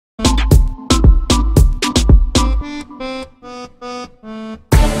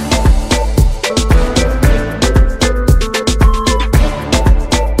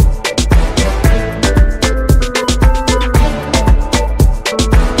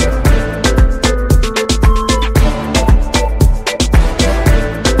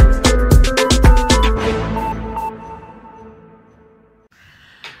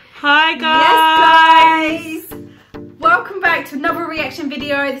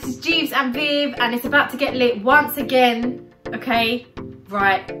this is Jeeves and Viv, and it's about to get lit once again. Okay,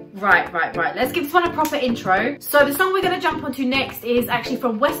 right. Let's give this one a proper intro. So the song we're going to jump onto next is actually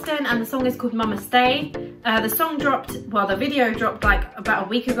from Wstrn, and the song is called Mama Stay. The song dropped, well, the video dropped like about a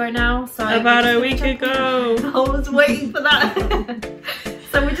week ago now. So about a week ago. I was waiting for that.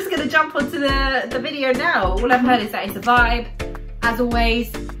 So we're just going to jump onto the video now. All I've heard is that it's a vibe, as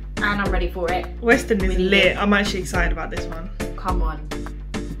always, and I'm ready for it. Wstrn is lit. I'm actually excited about this one. Come on,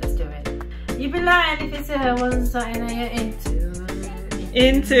 let's do it. You've been lying if it's a one something that you're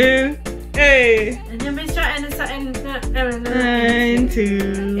into, hey. And you've been trying to something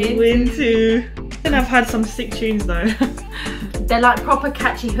into. And I've had some sick tunes though. They're like proper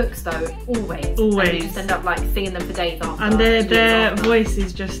catchy hooks though, always. And you just end up like singing them for days after. And their voice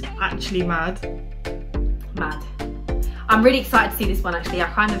is just actually mad. I'm really excited to see this one actually.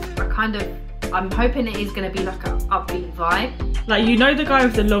 I'm hoping it is going to be like an upbeat vibe. Like, you know the guy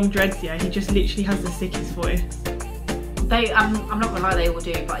with the long dreads, yeah? He just literally has the sickest voice. I'm not gonna lie, they all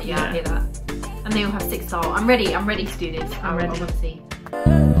do, but yeah, I hear that. And they all have sick style. I'm ready to do this. I want to see.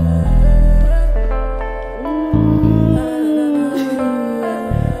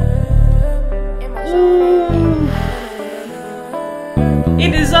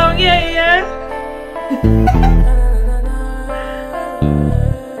 In the zone, yeah.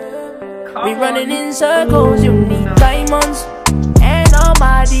 We running in circles, you need diamonds and all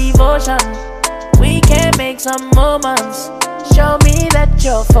my devotion. We can make some moments. Show me that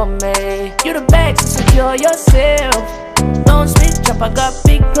you're for me. You the best, secure yourself. Don't switch up, I got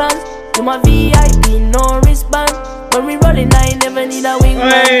big plans. You my VIP, no wristband. When we rolling, I never need a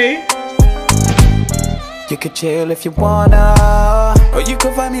wingman. You could chill if you wanna, or you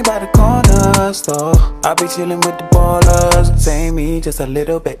could find me by the corner store. I'll be chilling with the ballers. Say me just a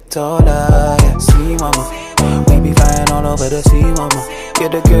little bit taller, yeah. See mama, we be flying all over the sea, mama. You're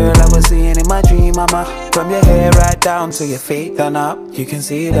the girl I was seeing in my dream, mama. From your hair right down to your feet done up, you can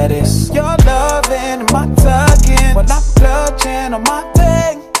see that it's your loving and my tugging. When I'm clutching on my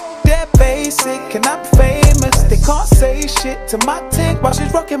thing, they're basic and I'm famous. They can't say shit to my tick while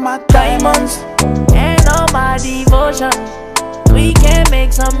she's rocking my diamonds and all my devotion. We can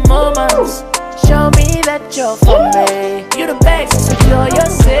make some moments. Show me that you're for me. You the best, secure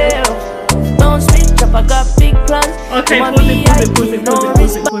yourself. Don't switch up, I got big plans. Okay, pause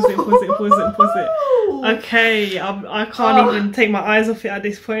it. Okay, I can't even take my eyes off it at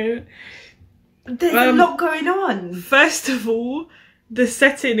this point. There's a lot going on. First of all, the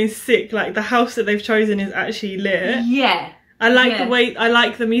setting is sick. Like, the house that they've chosen is actually lit. Yeah. I like the way, I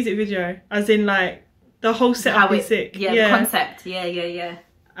like the music video, as in like the whole setup is sick. Yeah, the concept. Yeah.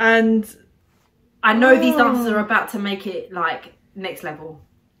 And I know these dancers are about to make it like next level.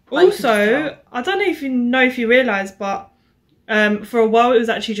 Like, also, I don't know if you realise, but for a while it was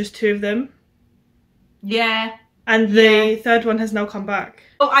actually just 2 of them. Yeah. And the third one has now come back.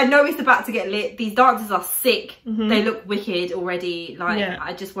 Oh, I know it's about to get lit. These dancers are sick. They look wicked already. Like,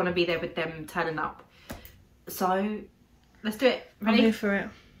 I just want to be there with them turning up. So, let's do it. Ready? I'm here for it.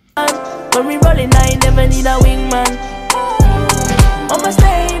 When we rolling, I never need a wingman. I'ma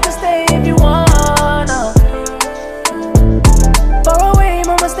stay if you wanna. Far away,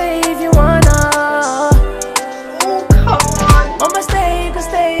 mama, stay if you wanna. Oh, come on. Mama, stay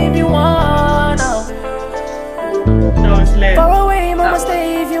if you wanna. No, it's lit. Far away, mama,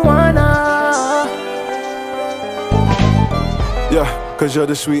 stay if you wanna. Yeah, cause you're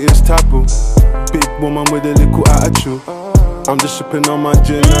the sweetest taboo. Big woman with a little attitude. I'm just sipping on my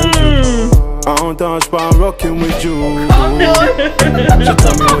gin and juice. I don't dance, but I'm rocking with you. So tell me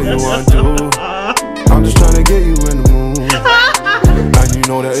what you want to do. I'm just trying to get you in the mood. And you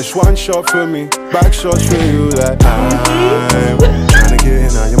know that it's one shot for me, back shots for you. That I'm trying to get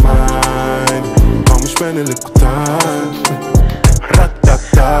in on your mind. Come spend a little time.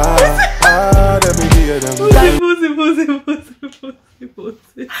 Let me get them. Pause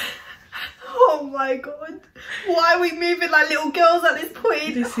it. Oh my god. Why are we moving like little girls at this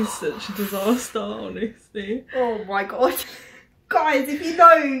point? This is such a disaster, honestly. Oh my god. Guys, if you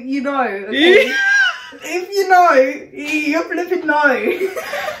know, you know. Okay? If you know, you flipping know.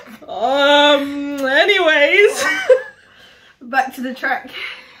 Anyways. Back to the track.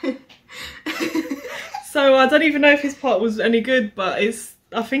 So I don't even know if his part was any good, but I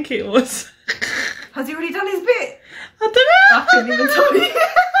think it was. Has he already done his bit? I don't know. I couldn't even tell you.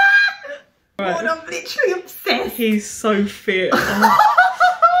 Right. God, I'm literally obsessed. He's so fit. And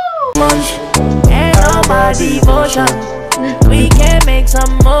all my devotion. We can make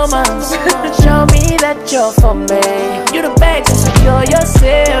some moments. Show me that you're for me. You the best, secure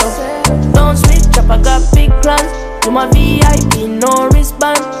yourself. Don't switch up, I got big plans. You my VIP, no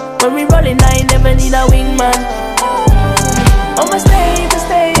wristband. need a wingman. I'ma stay, you can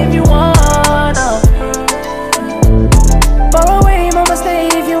stay if you wanna. Far away, I'ma stay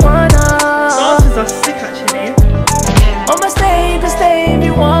if you wanna. Dances are sick actually. I'ma stay, you can stay if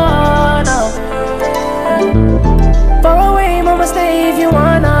you wanna. Far away, I'ma stay if you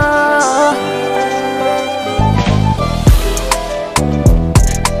wanna.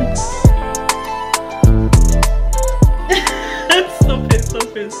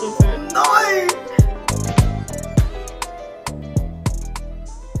 Stop it. No!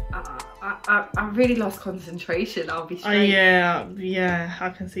 I really lost concentration, I'll be straight. Yeah, I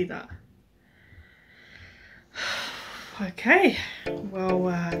can see that. Okay, well,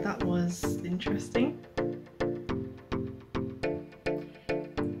 that was interesting.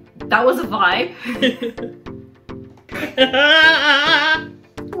 That was a vibe.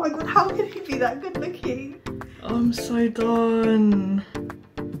 Oh my god, how can he be that good looking? I'm so done.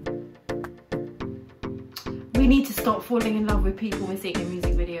 We need to stop falling in love with people we're seeing in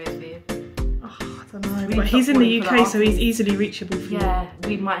music videos with. Oh, I don't know, but he's in the UK, so he's easily reachable for you. Yeah,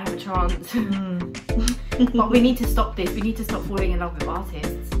 we might have a chance. But we need to stop this. We need to stop falling in love with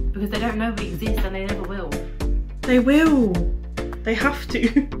artists because they don't know we exist and they never will. They will. They have to.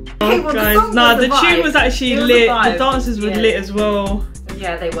 Okay, well, guys, nah, the tune was actually lit. The dancers were lit as well.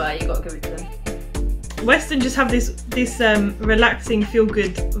 Yeah, they were. You got to give it to them. Wstrn just have this relaxing, feel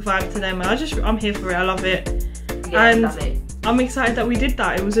good vibe to them, and I'm here for it. I love it. Yeah, and love it. I'm excited that we did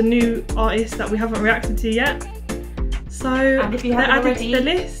that. It was a new artist that we haven't reacted to yet. So they're added to the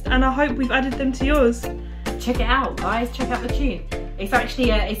list, and I hope we've added them to yours. Check it out, guys. Check out the tune. It's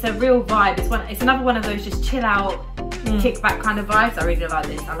actually it's a real vibe. It's another one of those just chill out, kick back kind of vibes. I really like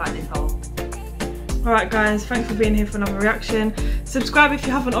this. I like this whole. Alright guys, thanks for being here for another reaction. Subscribe if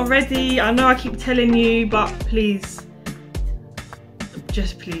you haven't already. I know I keep telling you, but please.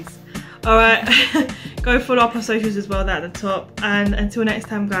 Just please. Alright, go follow up our socials as well, they're at the top. And until next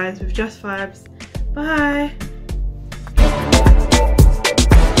time guys, with Just Vibes, bye.